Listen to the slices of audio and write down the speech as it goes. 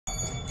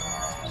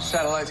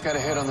Satellite's got a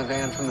hit on the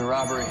van from the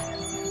robbery.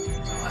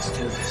 So let's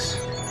do this.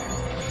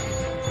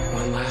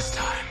 One last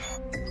time.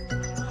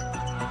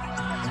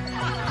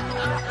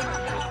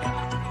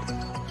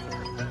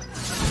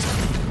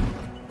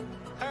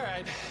 All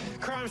right.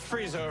 Crime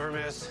spree's over,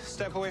 miss.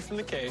 Step away from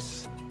the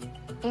case.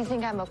 You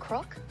think I'm a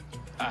crook?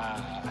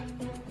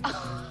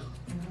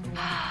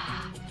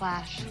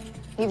 Flash,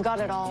 you've got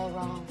it all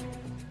wrong.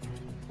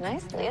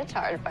 Nice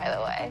leotard, by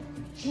the way.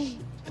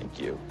 Thank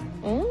you.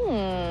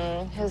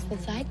 Who's the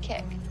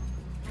sidekick?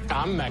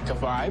 I'm Mecha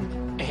Vibe,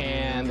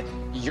 and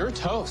you're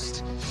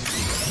toast.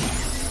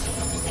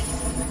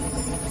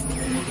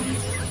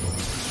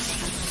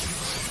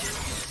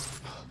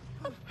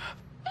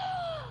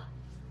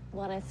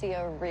 Want to see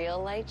a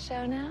real light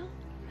show now?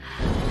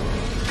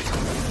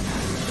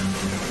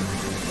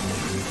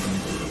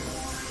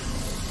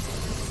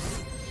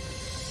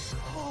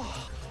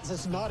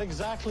 It's not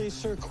exactly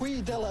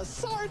Circuit de la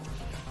Sartre,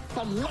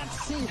 but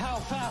let's see how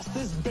fast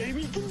this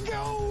baby can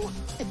go.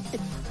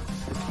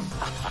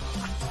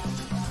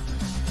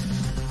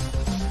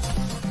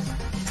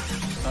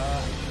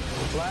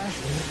 Flash?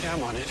 Yeah,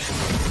 I'm on it.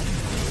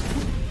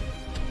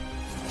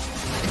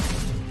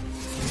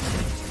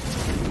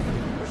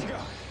 Where'd she go?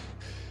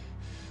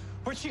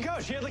 Where'd she go?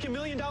 She had like $1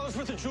 million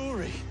worth of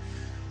jewelry.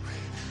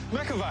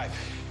 Mecha Vibe.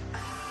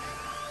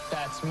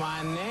 That's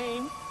my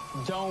name.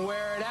 Don't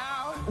wear it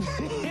out.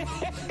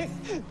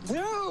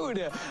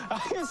 Dude,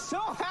 I am so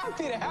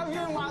happy to have you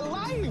in my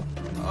life.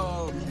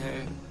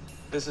 Okay.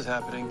 This is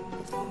happening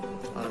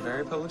on a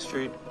very public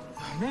street.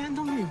 Man,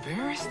 don't be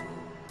embarrassed.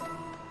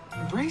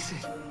 Embrace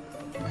it.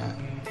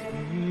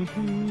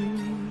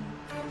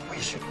 We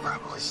should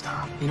probably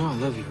stop. You know I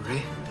love you,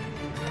 right?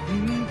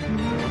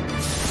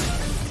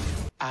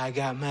 I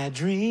got my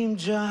dream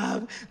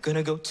job.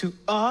 Gonna go to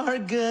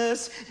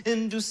Argus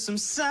and do some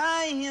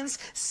science.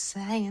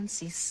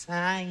 Sciencey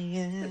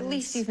science. At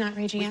least he's not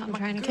raging out and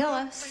trying to kill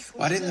us.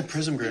 Why didn't the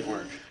prism grid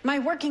work? My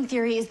working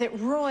theory is that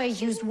Roy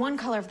used one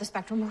color of the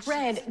spectrum,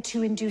 red,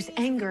 to induce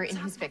anger in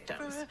his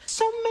victims.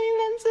 So many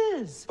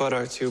lenses. But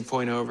our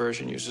 2.0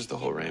 version uses the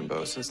whole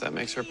rainbow, since that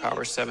makes her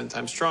power 7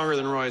 times stronger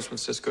than Roy's when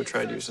Cisco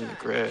tried using the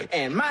grid.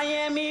 And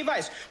Miami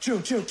Vice.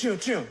 Choo, choo, choo,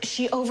 choo.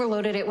 She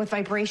overloaded it with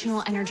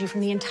vibrational energy from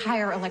the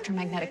entire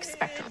electromagnetic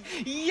spectrum.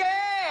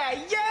 Yeah,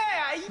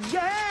 yeah,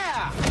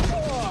 yeah.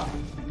 Oh.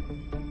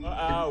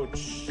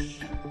 Ouch.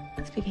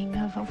 Speaking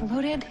of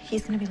overloaded,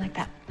 he's gonna be like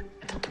that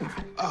until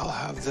tomorrow. I'll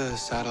have the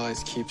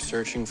satellites keep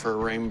searching for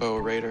Rainbow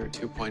Raider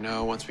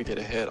 2.0. Once we get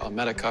a hit, I'll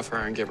metacuff her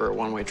and give her a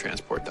one-way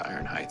transport to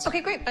Iron Heights.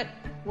 Okay, great, but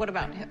what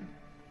about him?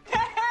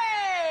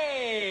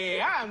 Hey,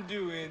 I'm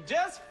doing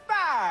just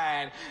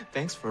fine.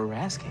 Thanks for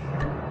asking.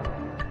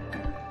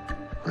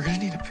 We're gonna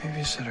need a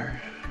babysitter.